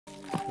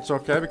It's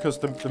okay because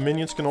the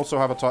minions can also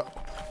have a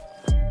top.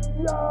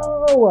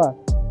 Yo!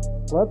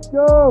 Let's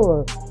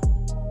go!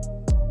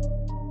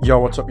 Yo,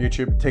 what's up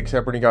YouTube? Tigz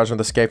here, bringing you guys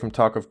another Escape from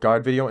Tarkov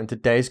guide video. In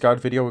today's guide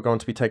video, we're going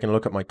to be taking a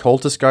look at my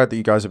Cultist guide that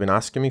you guys have been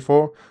asking me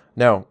for.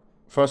 Now,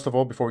 first of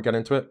all, before we get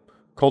into it,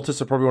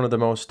 Cultists are probably one of the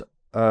most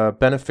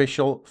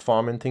beneficial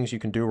farming things you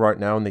can do right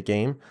now in the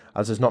game,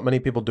 as there's not many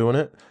people doing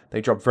it.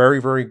 They drop very,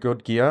 very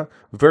good gear,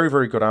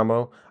 very good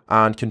ammo,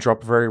 and can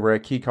drop very rare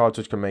key cards,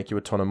 which can make you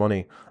a ton of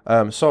money.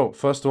 So,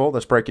 first of all,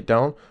 let's break it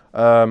down.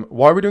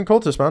 Why are we doing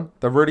Cultists, man?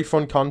 They're really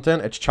fun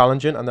content, it's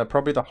challenging, and they're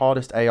probably the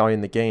hardest AI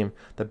in the game.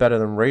 They're better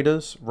than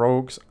raiders,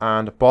 rogues,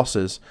 and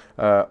bosses.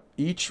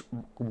 Each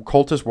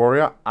Cultist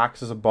warrior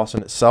acts as a boss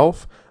in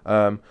itself.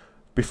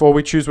 Before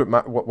we choose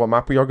what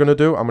map we are going to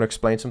do, I'm going to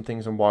explain some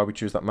things and why we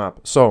choose that map.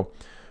 So,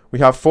 we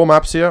have 4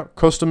 maps here: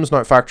 Customs,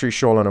 Night Factory,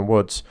 Shoreline, and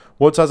Woods.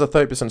 Woods has a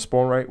 30%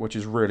 spawn rate, which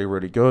is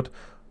really good.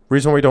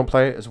 Reason why we don't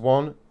play it is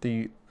 1,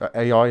 the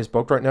AI is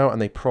bugged right now,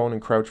 and they prone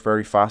and crouch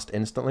very fast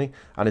instantly,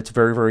 and it's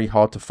very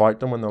hard to fight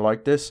them when they're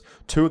like this.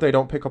 2, they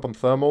don't pick up on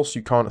thermals, so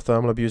you can't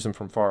thermal abuse them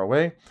from far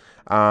away,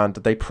 and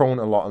they prone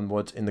a lot in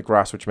Woods in the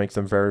grass, which makes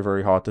them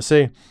very hard to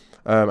see.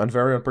 And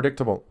very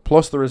unpredictable.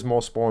 Plus, there is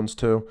more spawns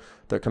too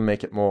that can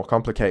make it more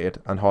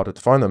complicated and harder to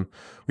find them.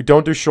 We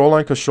don't do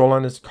Shoreline because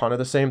Shoreline is kind of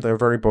the same. They're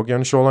very buggy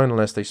on Shoreline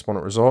unless they spawn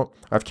at Resort.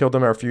 I've killed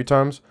them there a few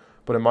times,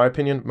 but in my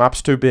opinion,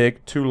 map's too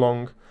big, too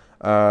long,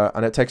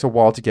 and it takes a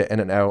while to get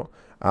in and out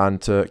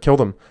and to kill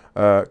them.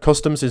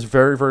 Customs is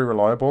very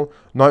reliable.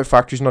 Night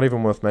Factory's not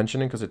even worth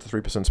mentioning because it's a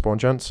 3% spawn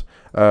chance.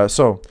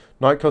 So,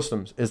 Night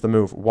Customs is the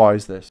move. Why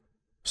is this?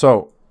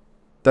 So,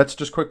 let's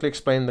just quickly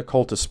explain the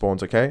Cultist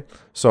spawns, okay?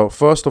 So,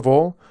 first of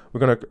all, we're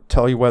going to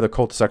tell you where the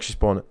Cultists actually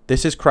spawn.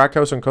 This is Crack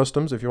House and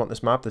Customs. If you want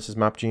this map, this is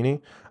Map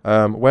Genie.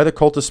 Where the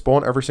Cultists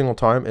spawn every single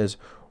time is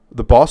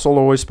the boss will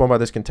always spawn by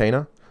this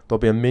container. There'll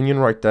be a minion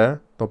right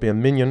there. There'll be a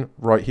minion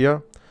right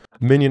here.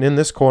 Minion in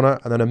this corner,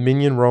 and then a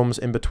minion roams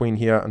in between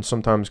here and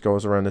sometimes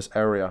goes around this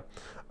area.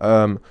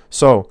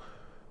 So,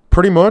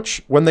 pretty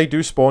much, when they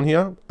do spawn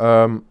here,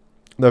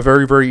 they're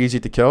very easy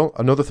to kill.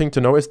 Another thing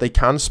to notice, they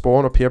can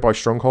spawn up here by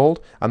Stronghold,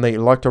 and they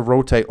like to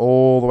rotate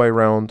all the way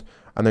around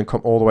and then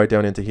come all the way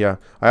down into here.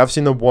 I have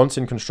seen them once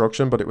in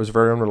construction, but it was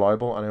very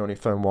unreliable, and I only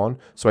found one.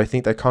 So I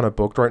think they're kind of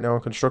bugged right now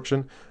in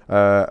construction,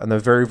 and they're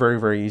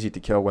very easy to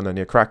kill when they're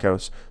near Crack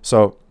House.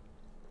 So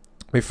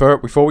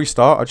before we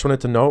start, I just wanted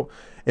to note,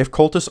 if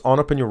Cultists aren't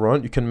up in your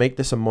run, you can make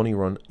this a money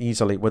run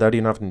easily without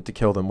even having to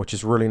kill them, which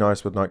is really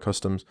nice with Night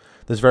Customs.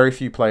 There's very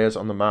few players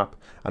on the map,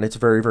 and it's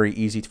very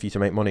easy for you to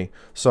make money.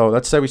 So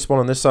let's say we spawn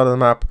on this side of the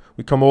map,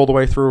 we come all the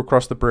way through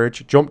across the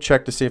bridge, jump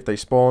check to see if they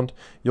spawned.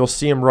 You'll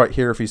see him right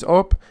here if he's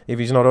up. If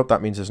he's not up,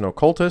 that means there's no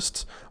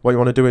Cultists. What you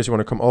want to do is you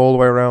want to come all the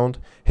way around,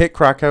 hit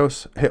Crack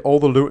House, hit all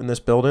the loot in this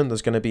building.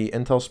 There's going to be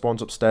intel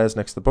spawns upstairs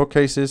next to the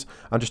bookcases,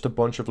 and just a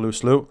bunch of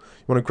loose loot.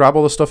 You want to grab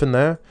all the stuff in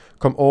there,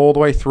 come all the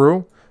way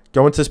through,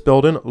 go into this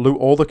building, loot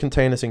all the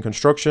containers in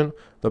construction.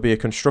 There'll be a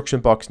construction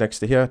box next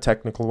to here,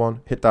 technical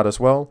one. Hit that as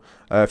well.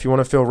 If you want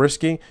to feel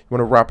risky, you want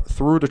to wrap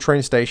through the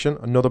train station.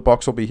 Another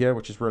box will be here,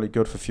 which is really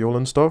good for fuel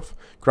and stuff.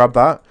 Grab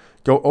that.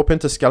 Go up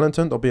into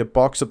Skeleton. There'll be a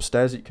box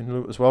upstairs that you can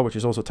loot as well, which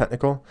is also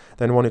technical.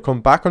 Then when you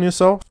come back on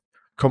yourself,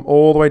 come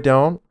all the way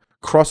down,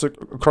 across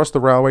the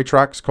railway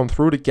tracks, come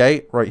through the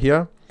gate right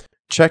here.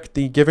 Check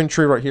the given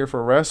tree right here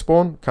for a rare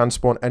spawn. Can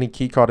spawn any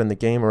key card in the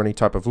game or any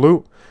type of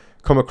loot.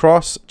 Come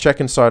across, check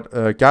inside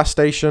a gas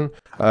station.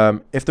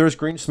 If there is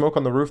green smoke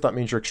on the roof, that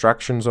means your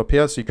extraction's up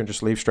here, so you can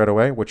just leave straight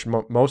away, which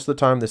most of the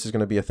time this is going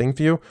to be a thing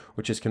for you,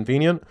 which is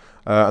convenient,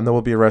 and there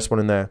will be a rest one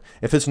in there.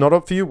 If it's not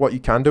up for you, what you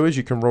can do is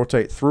you can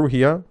rotate through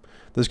here.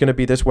 There's going to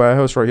be this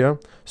warehouse right here.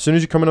 As soon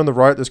as you come in on the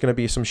right, there's going to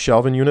be some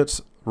shelving units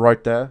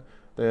right there.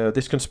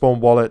 This can spawn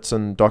wallets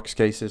and docs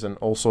cases and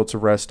all sorts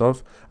of rare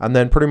stuff. And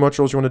then pretty much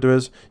all you want to do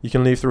is you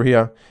can leave through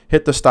here,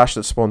 hit the stash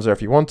that spawns there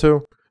if you want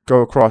to.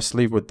 Go across,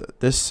 leave with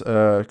this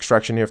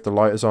extraction here if the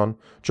light is on.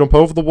 Jump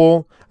over the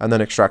wall and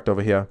then extract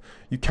over here.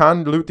 You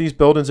can loot these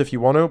buildings if you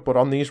want to, but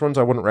on these runs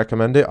I wouldn't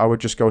recommend it. I would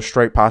just go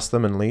straight past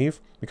them and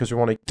leave because we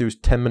want to do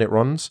 10-minute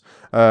runs.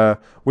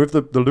 With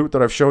the loot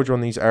that I've showed you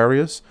on these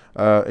areas,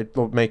 it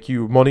will make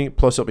you money,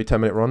 plus it'll be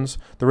 10-minute runs.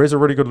 There is a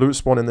really good loot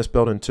spawn in this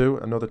building too,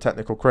 another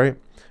technical crate,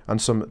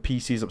 and some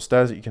PCs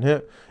upstairs that you can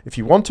hit if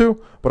you want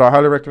to, but I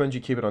highly recommend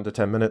you keep it under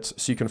 10 minutes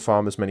so you can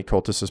farm as many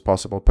cultists as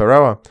possible per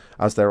hour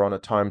as they're on a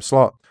time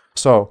slot.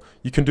 So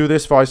you can do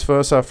this vice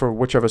versa for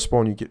whichever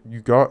spawn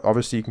you got.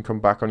 Obviously you can come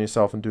back on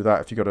yourself and do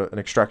that if you got an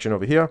extraction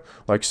over here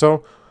like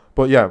so.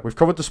 But yeah, we've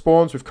covered the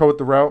spawns, we've covered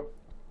the route.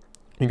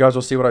 You guys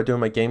will see what I do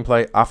in my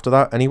gameplay after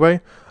that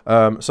anyway.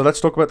 So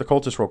let's talk about the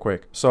cultists real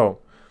quick. So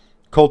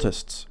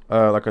Cultists,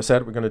 like I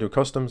said, we're going to do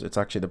customs. It's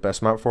actually the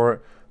best map for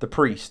it. The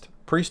Priest.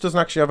 Priest doesn't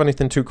actually have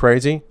anything too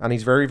crazy, and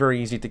he's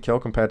very easy to kill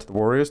compared to the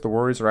Warriors. The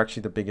Warriors are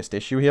actually the biggest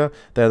issue here.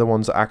 They're the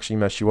ones that actually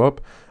mess you up.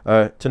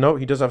 To note,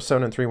 he does have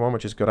 7 and 3-1,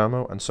 which is good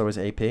ammo, and so is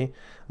AP, and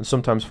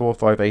sometimes 4 or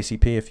 5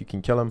 ACP if you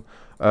can kill him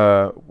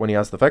when he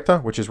has the Vector,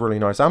 which is really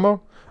nice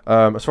ammo.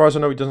 As far as I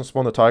know, he doesn't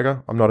spawn the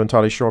Tiger. I'm not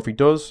entirely sure if he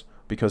does,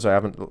 because I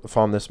haven't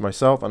farmed this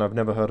myself, and I've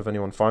never heard of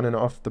anyone finding it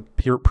off the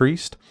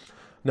priest.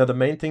 Now, the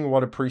main thing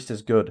what a priest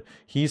is good,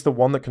 he's the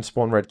one that can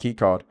spawn red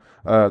keycard.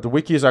 The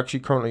wiki is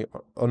actually currently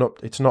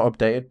it's not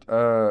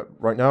updated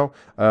right now.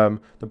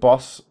 The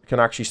boss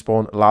can actually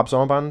spawn labs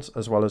armbands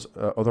as well as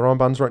other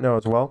armbands right now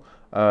as well.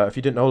 If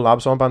you didn't know,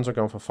 labs armbands are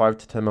going for 5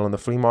 to 10 mil in the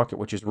flea market,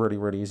 which is really,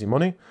 really easy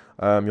money.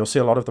 You'll see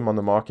a lot of them on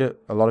the market.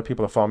 A lot of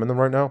people are farming them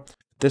right now.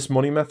 This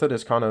money method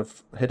is kind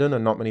of hidden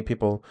and not many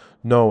people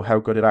know how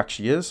good it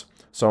actually is.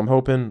 So I'm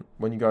hoping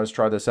when you guys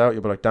try this out,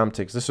 you'll be like, damn,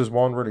 Tigz, this is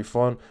one, really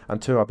fun,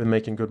 and two, I've been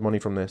making good money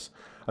from this.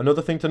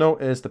 Another thing to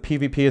note is the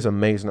PvP is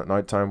amazing at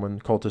nighttime when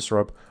cultists are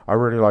up. I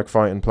really like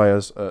fighting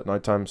players at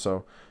nighttime,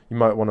 so you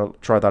might want to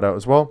try that out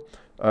as well.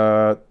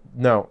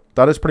 Now,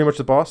 that is pretty much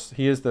the boss.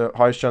 He is the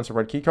highest chance of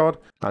red keycard,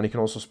 and he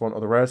can also spawn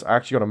other rares. I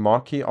actually got a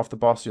mark key off the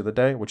boss the other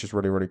day, which is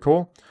really, really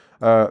cool.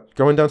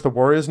 Going down to the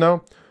warriors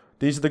now.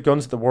 These are the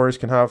guns that the warriors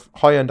can have.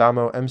 High-end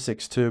ammo,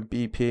 M62,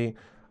 BP.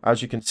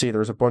 As you can see,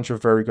 there's a bunch of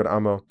very good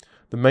ammo.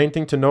 The main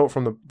thing to note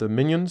from the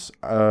minions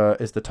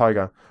is the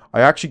Tiger.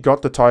 I actually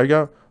got the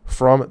Tiger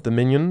from the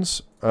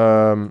minions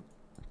one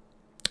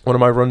of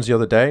my runs the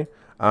other day,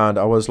 and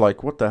I was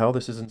like, what the hell,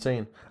 this is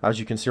insane. As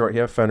you can see right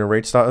here, found in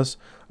raid status.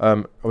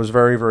 I was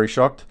very, very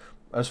shocked.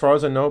 As far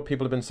as I know,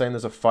 people have been saying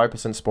there's a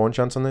 5% spawn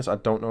chance on this. I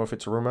don't know if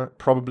it's a rumor.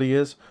 Probably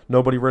is.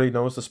 Nobody really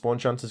knows the spawn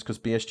chances because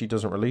BSG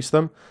doesn't release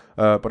them.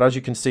 But as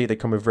you can see, they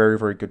come with very,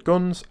 very good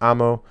guns,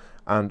 ammo,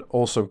 and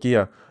also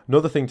gear.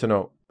 Another thing to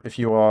note, if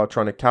you are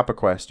trying to cap a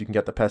quest, you can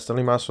get the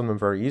Pestilence Mask from them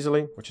very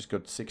easily, which is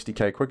good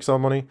 60k quick sell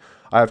money.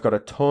 I have got a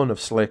ton of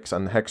slicks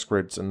and hex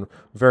grids and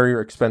very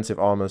expensive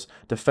armors.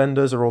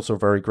 Defenders are also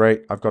very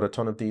great. I've got a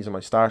ton of these in my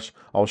stash.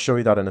 I'll show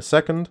you that in a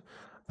second.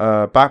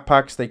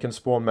 Backpacks, they can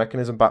spawn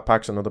mechanism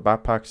backpacks and other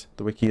backpacks.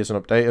 The wiki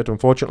isn't updated,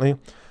 unfortunately.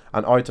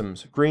 And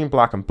items, green,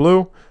 black, and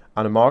blue,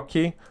 and a mark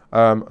key.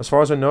 As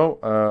far as I know,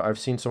 I've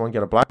seen someone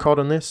get a black card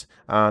on this,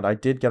 and I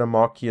did get a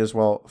mark key as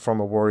well from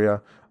a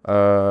warrior.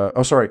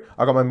 Oh, sorry,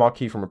 I got my mark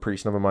key from a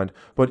priest, never mind.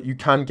 But you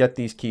can get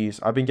these keys.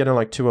 I've been getting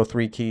like 2 or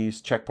 3 keys,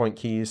 checkpoint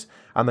keys,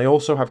 and they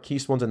also have key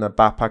spawns in their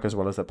backpack as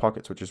well as their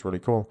pockets, which is really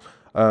cool.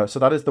 So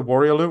that is the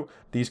warrior loot.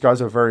 These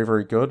guys are very,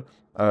 very good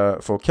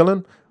for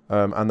killing.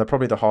 And they're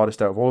probably the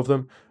hardest out of all of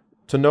them.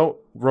 To note,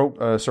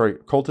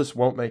 cultists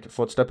won't make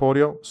footstep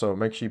audio, so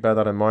make sure you bear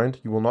that in mind.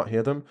 You will not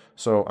hear them.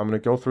 So I'm going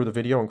to go through the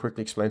video and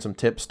quickly explain some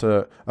tips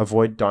to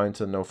avoid dying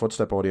to no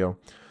footstep audio.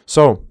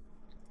 So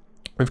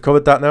we've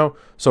covered that now.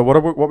 So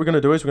what we're going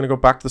to do is we're going to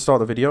go back to the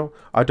start of the video.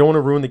 I don't want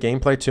to ruin the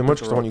gameplay too much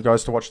because I want you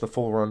guys to watch the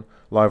full run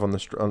live on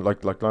the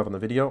live on the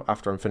video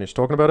after I'm finished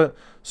talking about it.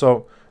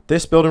 So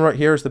this building right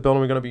here is the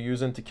building we're going to be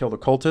using to kill the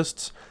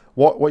cultists.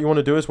 What you want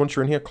to do is once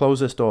you're in here, close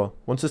this door.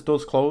 Once this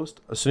door's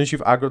closed, as soon as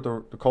you've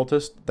aggroed the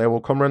cultist, they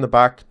will come around the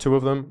back, 2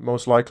 of them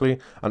most likely,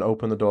 and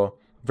open the door.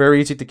 Very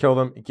easy to kill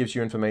them. It gives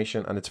you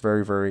information, and it's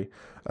very, very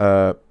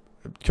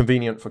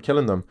convenient for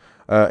killing them.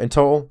 In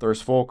total, there's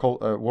 4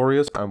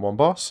 warriors and 1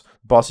 boss.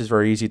 Boss is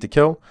very easy to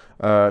kill.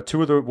 2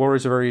 of the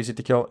warriors are very easy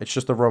to kill. It's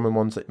just the Roman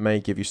ones that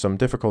may give you some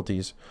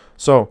difficulties.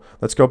 So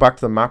let's go back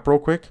to the map real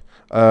quick.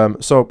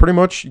 So pretty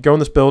much you go in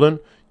this building.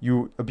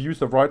 You abuse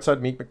the right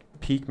side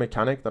peak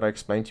mechanic that I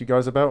explained to you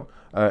guys about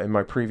in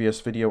my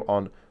previous video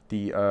on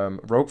the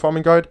rogue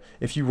farming guide.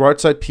 If you right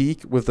side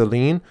peak with the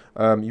lean,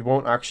 you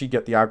won't actually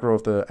get the aggro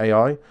of the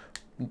AI.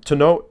 To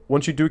note,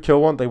 once you do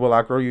kill one, they will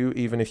aggro you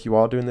even if you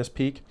are doing this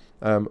peak.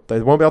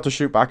 They won't be able to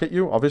shoot back at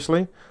you,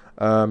 obviously,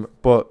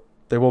 but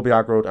they will be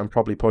aggroed and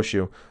probably push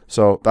you.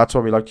 So that's why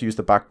we like to use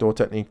the backdoor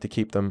technique to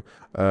keep them,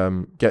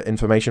 get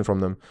information from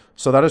them.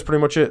 So that is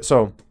pretty much it.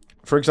 So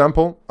for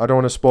example, I don't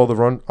want to spoil the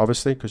run,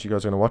 obviously, because you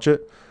guys are going to watch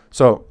it.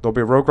 So there'll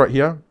be a rogue right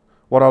here.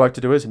 What I like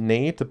to do is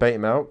nade to bait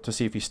him out to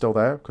see if he's still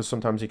there, because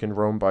sometimes he can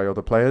roam by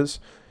other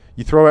players.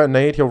 You throw out a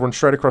nade, he'll run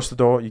straight across the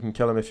door. You can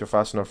kill him if you're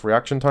fast enough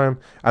reaction time.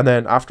 And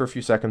then after a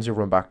few seconds, he'll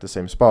run back to the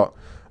same spot.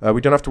 We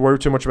don't have to worry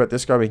too much about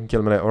this guy. We can kill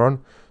him later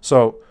on.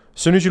 So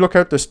as soon as you look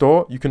out this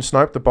door, you can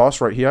snipe the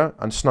boss right here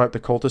and snipe the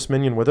cultist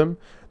minion with him.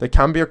 There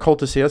can be a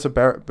cultist here, so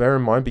bear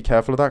in mind, be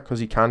careful of that, because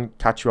he can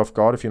catch you off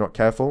guard if you're not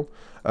careful.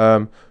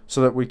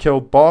 So that we kill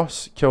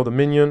boss, kill the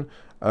minion.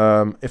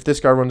 If this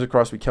guy runs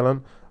across, we kill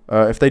him.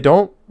 If they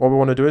don't, what we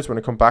want to do is we're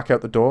going to come back out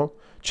the door.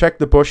 Check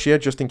the bush here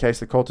just in case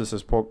the cultist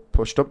has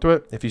pushed up to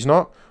it. If he's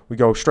not, we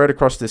go straight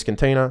across this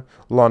container,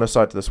 line of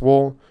sight to this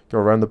wall, go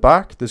around the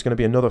back. There's going to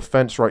be another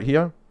fence right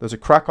here. There's a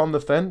crack on the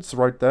fence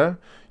right there.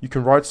 You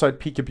can right side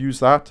peek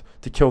abuse that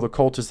to kill the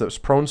cultist that's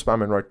prone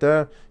spamming right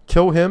there.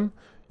 Kill him.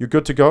 You're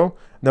good to go.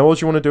 Now all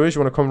you want to do is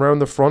you want to come around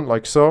the front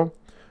like so.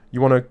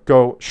 You want to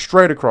go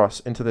straight across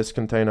into this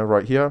container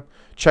right here.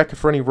 Check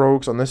for any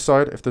rogues on this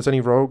side. If there's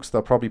any rogues,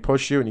 they'll probably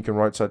push you and you can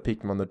right side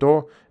peek them on the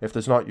door. If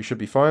there's not, you should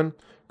be fine.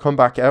 Come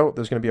back out.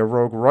 There's going to be a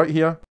rogue right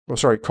here. Oh,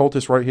 sorry,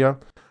 cultist right here.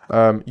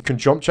 You can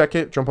jump check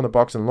it, jump on the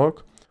box and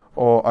look.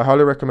 Or I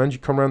highly recommend you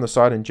come around the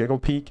side and jiggle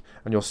peek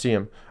and you'll see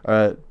him.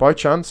 By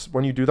chance,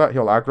 when you do that,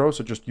 he'll aggro.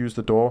 So just use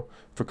the door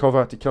for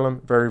cover to kill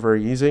him. Very,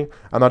 very easy.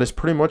 And that is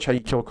pretty much how you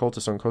kill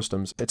cultists on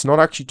customs. It's not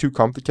actually too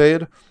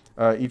complicated,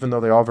 even though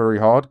they are very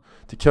hard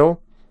to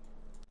kill.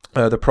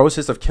 The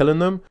process of killing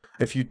them,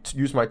 if you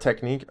use my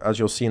technique, as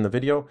you'll see in the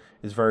video,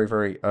 is very,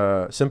 very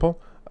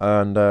simple.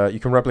 And you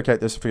can replicate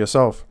this for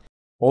yourself.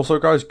 Also,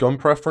 guys, gun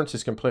preference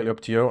is completely up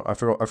to you. I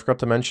forgot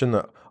to mention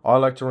that I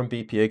like to run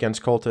BP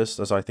against cultists,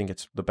 as I think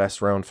it's the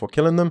best round for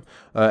killing them.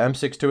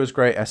 M62 is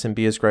great, SMB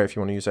is great if you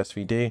want to use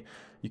SVD.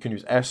 You can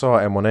use SR,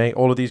 M1A.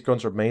 All of these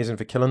guns are amazing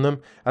for killing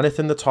them.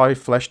 Anything that's high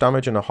flesh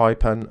damage and a high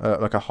pen,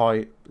 like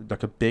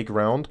a big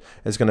round,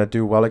 is going to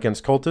do well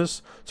against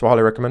cultists. So I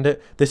highly recommend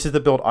it. This is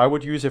the build I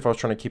would use if I was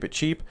trying to keep it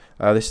cheap.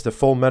 This is the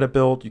full meta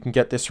build. You can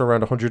get this for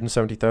around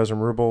 170,000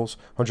 rubles,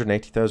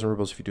 180,000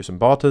 rubles if you do some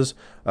barters.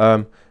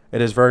 It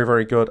is very,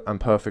 very good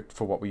and perfect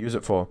for what we use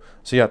it for.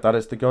 So yeah, that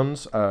is the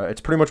guns.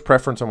 It's pretty much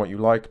preference on what you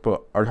like,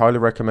 but I highly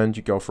recommend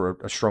you go for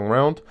a strong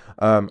round,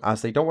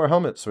 as they don't wear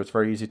helmets, so it's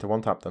very easy to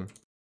one-tap them.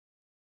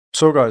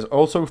 So guys,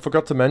 also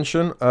forgot to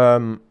mention,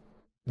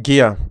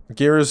 gear.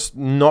 Gear is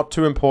not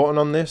too important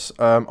on this.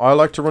 I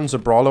like to run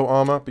Zabralo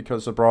armor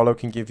because Zabralo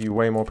can give you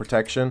way more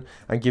protection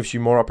and gives you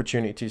more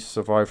opportunities to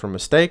survive from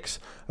mistakes.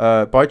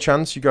 By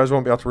chance, you guys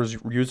won't be able to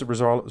use the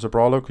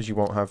Zabralo because you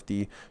won't have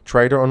the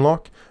trader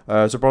unlock.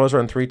 Zabralo's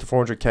around 300 to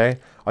 400k.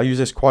 I use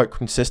this quite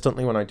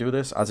consistently when I do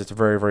this, as it's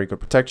very, very good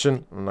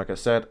protection. And like I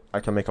said,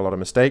 I can make a lot of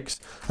mistakes.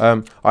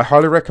 I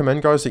highly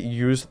recommend, guys, that you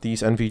use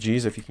these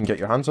NVGs if you can get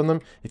your hands on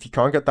them. If you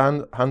can't get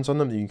hands on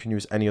them, then you can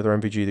use any other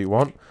NVG that you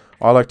want.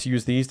 I like to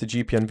use these, the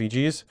GP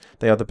NVGs.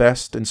 They are the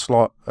best in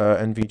slot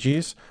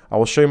NVGs. I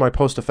will show you my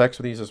post effects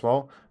with these as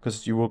well,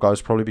 because you will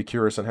guys probably be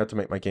curious on how to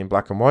make my game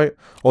black and white.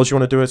 All you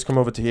want to do is come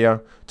over to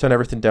here, turn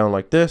everything down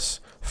like this,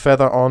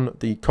 feather on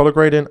the color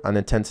grading and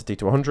intensity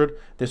to 100.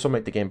 This will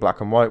make the game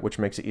black and white, which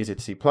makes it easier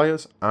to see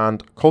players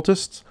and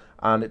cultists,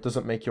 and it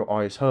doesn't make your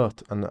eyes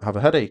hurt and have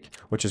a headache,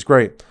 which is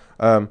great.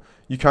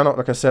 You cannot,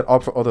 like I said,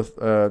 opt for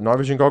other night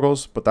vision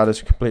goggles, but that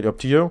is completely up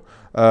to you.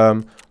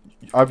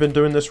 I've been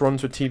doing this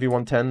runs with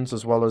TV110s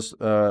as well as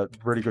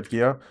really good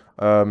gear.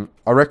 I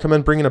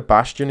recommend bringing a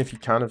Bastion if you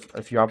can,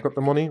 if you have got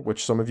the money,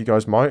 which some of you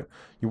guys might.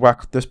 You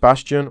whack this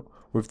Bastion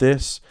with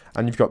this,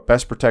 and you've got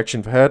best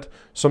protection for head.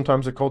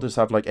 Sometimes the cultists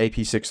have like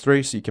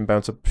AP63, so you can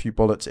bounce a few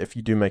bullets if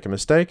you do make a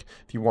mistake.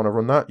 If you want to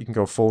run that, you can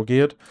go full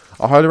geared.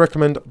 I highly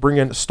recommend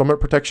bringing stomach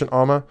protection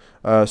armor.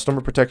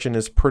 Stomach protection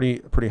is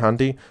pretty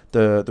handy.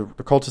 The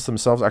cultists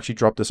themselves actually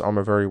drop this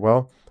armor very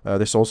well.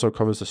 This also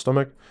covers the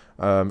stomach.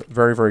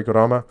 Very, very good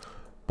armor.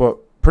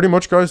 But pretty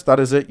much, guys, that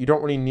is it. You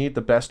don't really need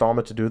the best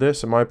armor to do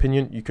this, in my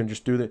opinion. You can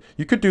just do this.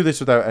 You could do this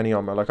without any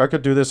armor. Like, I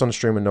could do this on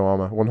stream with no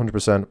armor,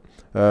 100%.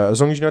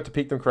 As long as you know how to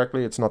peek them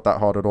correctly, it's not that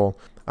hard at all.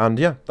 And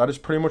yeah, that is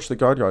pretty much the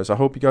guide, guys. I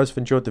hope you guys have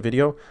enjoyed the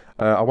video.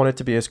 I want it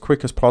to be as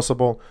quick as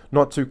possible,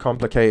 not too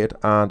complicated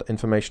and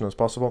informational as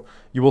possible.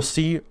 You will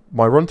see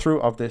my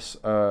run-through of this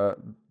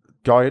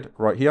guide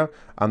right here,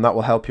 and that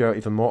will help you out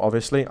even more.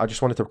 Obviously, I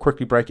just wanted to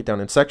quickly break it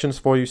down in sections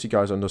for you so you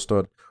guys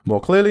understood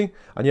more clearly.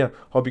 And yeah,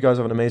 hope you guys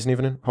have an amazing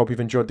evening. Hope you've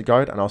enjoyed the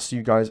guide, and I'll see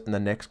you guys in the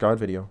next guide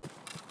video.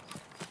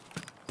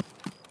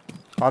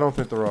 I don't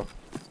think they're up.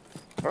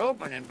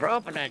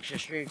 Propen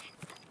extra.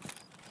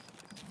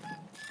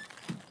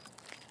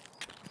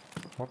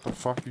 What the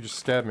fuck? You just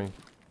scared me.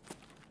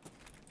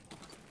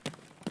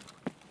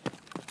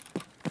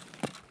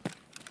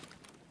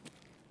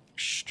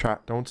 Shh,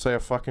 chat, don't say a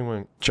fucking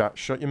word. Chat,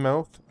 shut your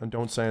mouth and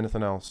don't say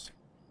anything else.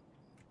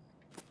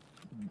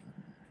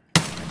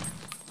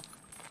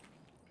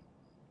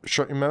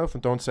 Shut your mouth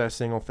and don't say a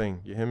single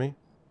thing. You hear me?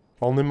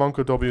 Only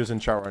Monko W is in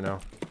chat right now.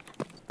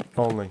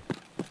 Only.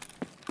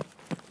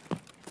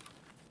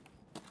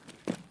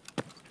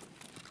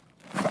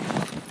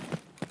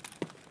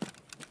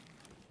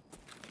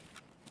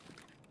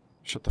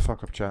 Shut the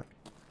fuck up, chat.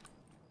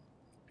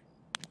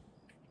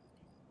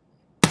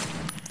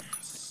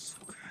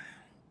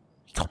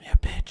 He called me a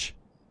bitch.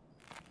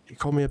 He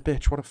called me a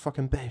bitch. What a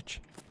fucking bitch.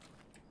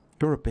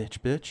 You're a bitch,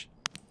 bitch.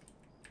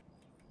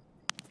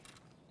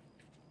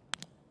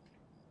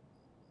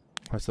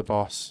 Where's the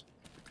boss?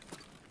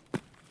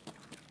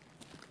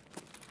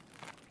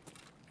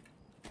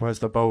 Where's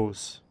the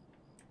bows?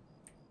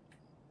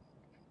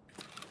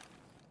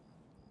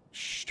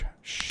 Shh.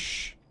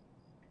 Shh.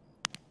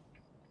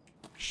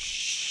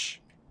 Shh.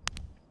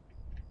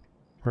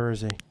 Where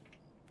is he?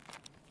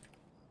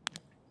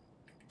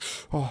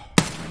 Oh.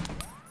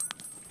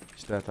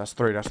 He's dead. That's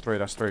three. That's three.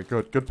 That's three.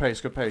 Good. Good pace.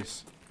 Good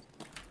pace.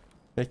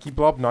 Nicky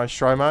Blob. Nice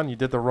try, man. You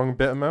did the wrong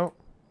bit amount.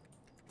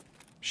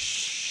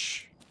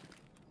 Shh.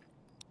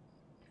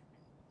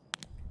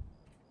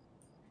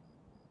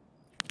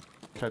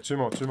 Okay, two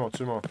more.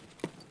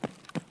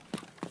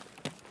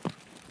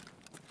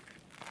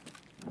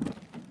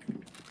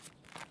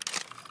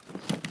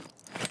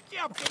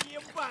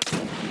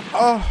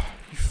 Oh,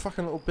 you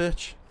fucking little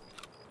bitch.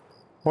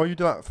 What you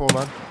do that for,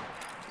 man?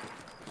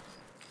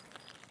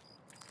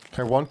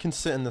 Okay, one can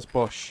sit in this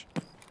bush.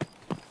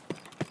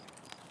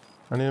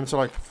 I need him to,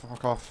 like,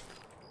 fuck off.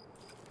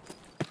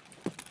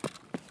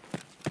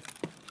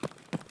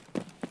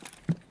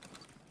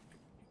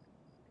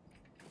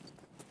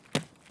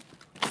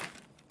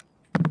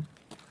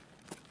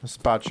 That's a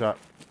bad shot.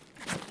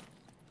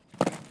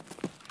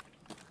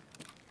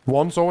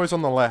 One's always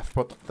on the left,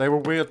 but they were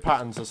weird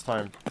patterns this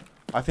time.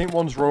 I think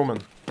one's Roman.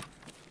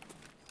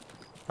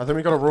 I think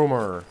we got a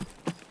Roamer.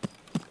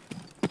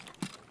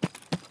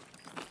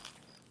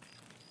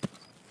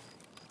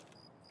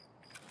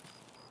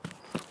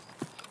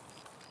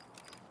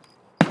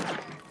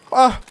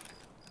 Ah!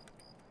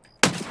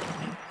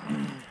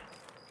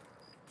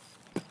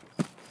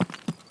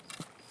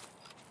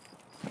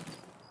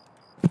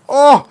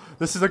 Oh!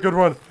 This is a good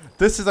one.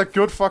 This is a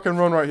good fucking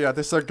run right here.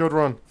 This is a good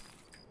run.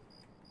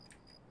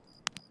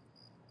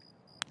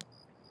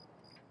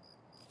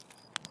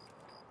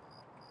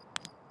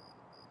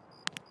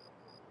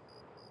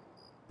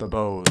 The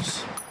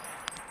bows.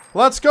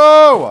 Let's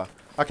go!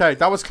 Okay,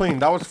 that was clean.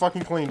 That was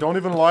fucking clean. Don't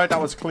even lie.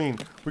 That was clean.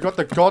 We got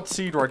the God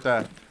Seed right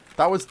there.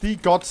 That was the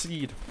God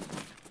Seed.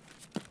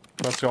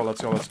 Let's go,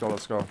 let's go, let's go,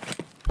 let's go.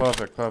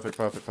 Perfect, perfect,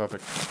 perfect,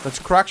 perfect. Let's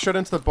crack shit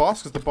into the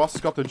boss, because the boss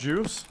has got the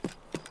juice.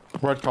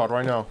 Red card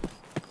right now.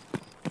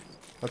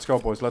 Let's go,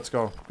 boys. Let's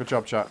go. Good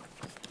job, chat.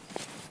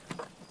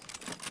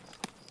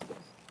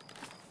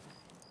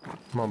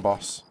 Come on,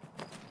 boss.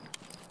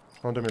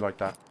 Don't do me like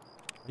that.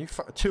 You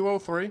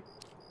 203?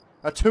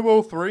 A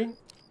 203?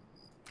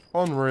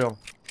 Unreal.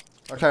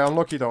 Okay,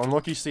 unlucky though.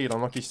 Unlucky seed.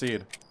 Unlucky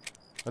seed.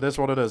 It is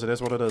what it is. It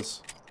is what it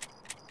is.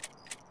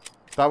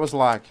 That was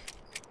lag.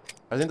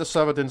 I think the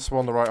server didn't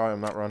spawn the right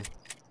item that run.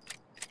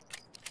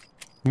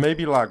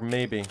 Maybe lag.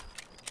 Maybe.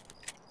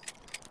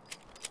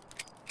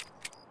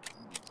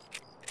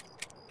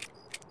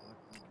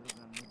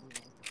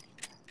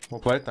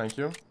 Well played. Thank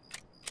you.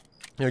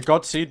 Yeah,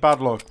 God seed. Bad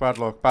luck. Bad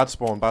luck. Bad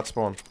spawn. Bad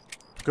spawn.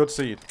 Good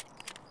seed.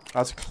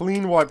 That's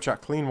clean wipe,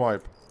 chat. Clean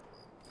wipe.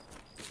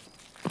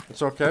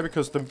 It's okay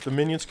because the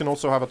minions can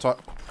also have a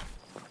top.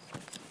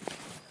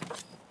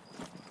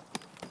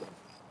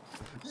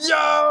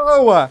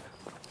 Yo!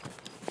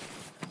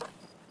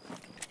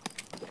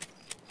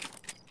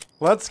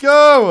 Let's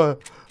go!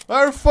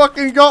 I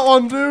fucking got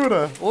one,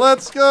 dude!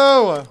 Let's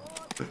go!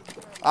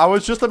 I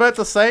was just about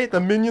to say, the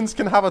minions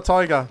can have a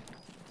tiger.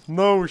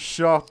 No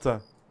shot.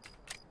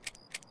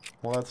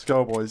 Let's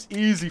go, boys.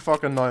 Easy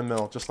fucking 9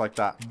 mil, just like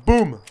that.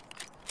 Boom!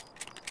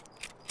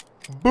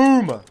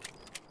 Boom!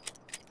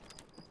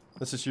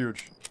 This is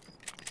huge.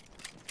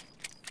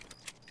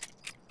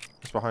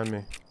 It's behind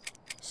me.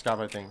 Scav,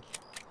 I think.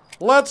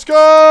 Let's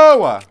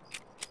go!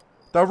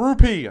 The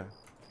rupee!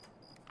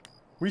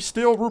 We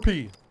steal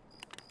rupee.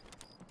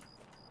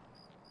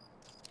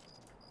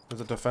 There's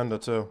a defender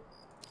too.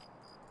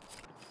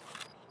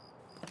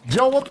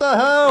 Yo, what the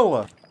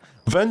hell?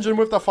 Vengeance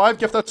with the 5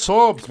 gifted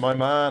subs, my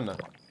man.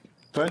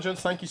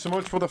 Vengeance, thank you so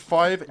much for the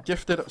 5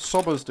 gifted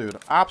subbers, dude.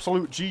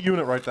 Absolute G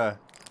unit right there.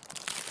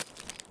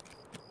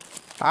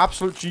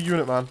 Absolute G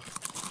unit, man.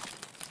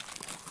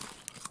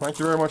 Thank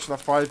you very much for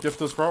that 5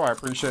 gifters, bro. I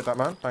appreciate that,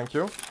 man. Thank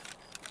you.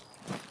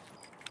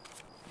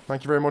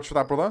 Thank you very much for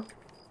that, brother.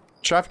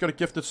 Chef, got a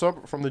gifted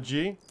sub from the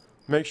G.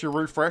 Make sure you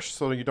refresh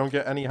so that you don't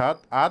get any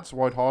ads.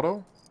 White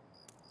Hardo.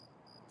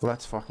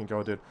 Let's fucking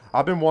go, dude.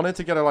 I've been wanting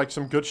to get like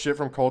some good shit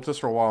from Cultists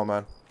for a while,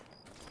 man.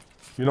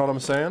 You know what I'm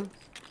saying?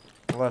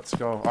 Let's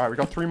go. Alright, we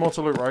got 3 more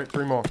to loot, right?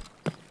 3 more.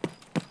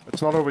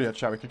 It's not over yet,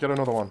 chat. We could get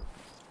another one.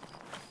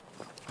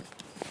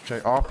 Okay,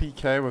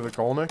 RPK with a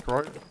Golnik,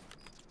 right? I'm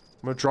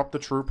gonna drop the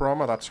trooper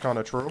armor. That's kind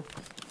of true.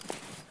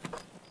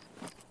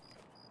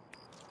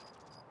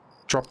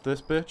 Drop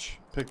this bitch.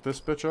 Pick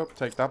this bitch up.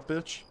 Take that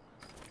bitch.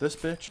 This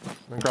bitch.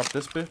 Then grab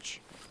this bitch.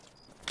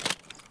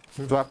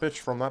 Move that bitch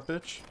from that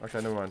bitch.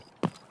 Okay, never mind.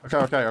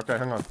 Okay,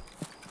 hang on.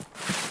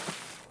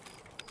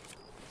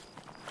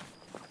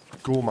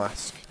 Ghoul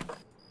mask.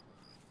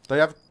 They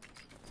have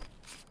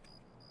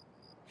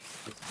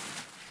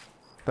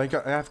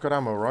got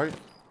ammo, right?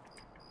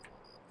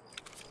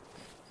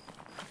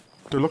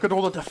 Dude, look at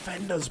all the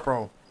defenders,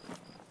 bro.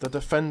 The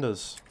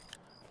defenders.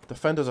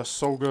 Defenders are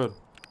so good.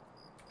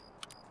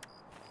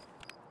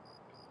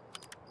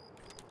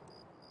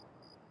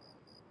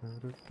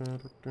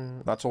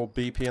 That's all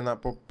BP in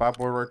that bad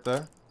boy right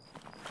there.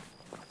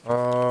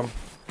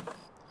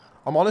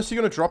 I'm honestly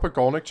gonna drop a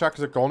Golnik chat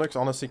because a Golnik's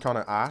honestly kind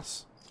of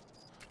ass.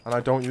 And I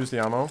don't use the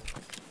ammo.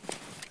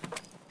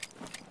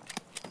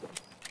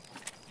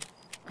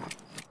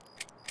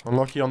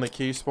 Unlucky on the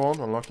key spawn.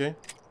 Unlucky.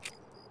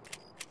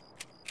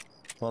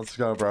 Let's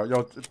go, bro.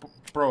 Yo,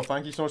 bro,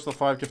 thank you so much for the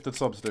 5 gifted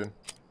subs, dude.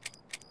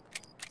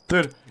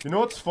 Dude, you know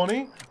what's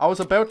funny? I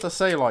was about to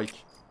say, like,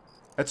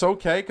 it's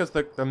okay because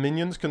the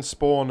minions can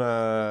spawn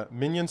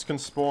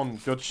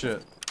good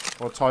shit.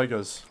 Or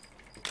tigers.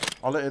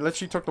 It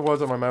literally took the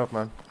words out of my mouth,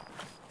 man.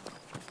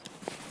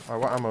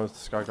 Alright, what ammo has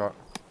this guy got?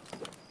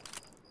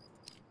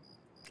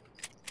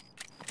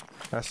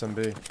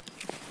 SMB.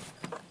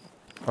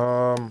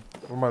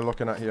 What am I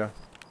looking at here?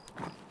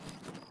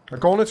 A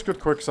Golnik's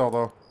good quick sell,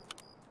 though.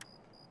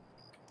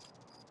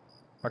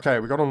 Okay,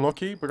 we got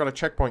unlucky. We got a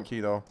checkpoint key,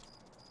 though.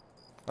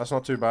 That's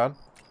not too bad.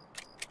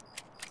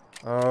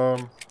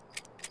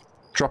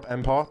 Drop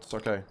M parts.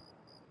 Okay.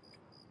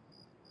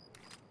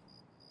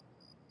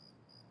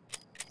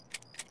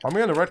 I'm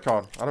getting a red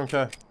card. I don't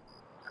care.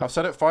 I've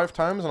said it 5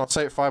 times, and I'll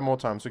say it 5 more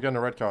times. We're getting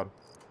a red card.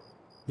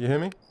 You hear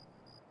me?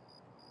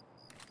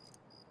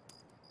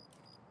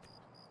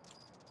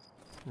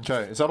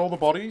 Okay, is that all the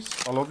bodies?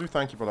 I love you.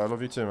 Thank you, brother. I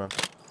love you too, man.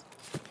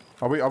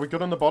 Are we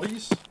good on the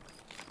bodies?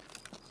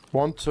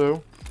 1,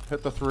 2.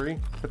 Hit the 3.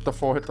 Hit the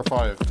 4. Hit the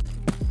 5.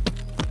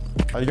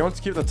 Are you going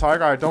to keep the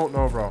tiger? I don't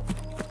know, bro.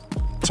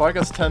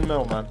 Tiger's 10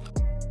 mil, man.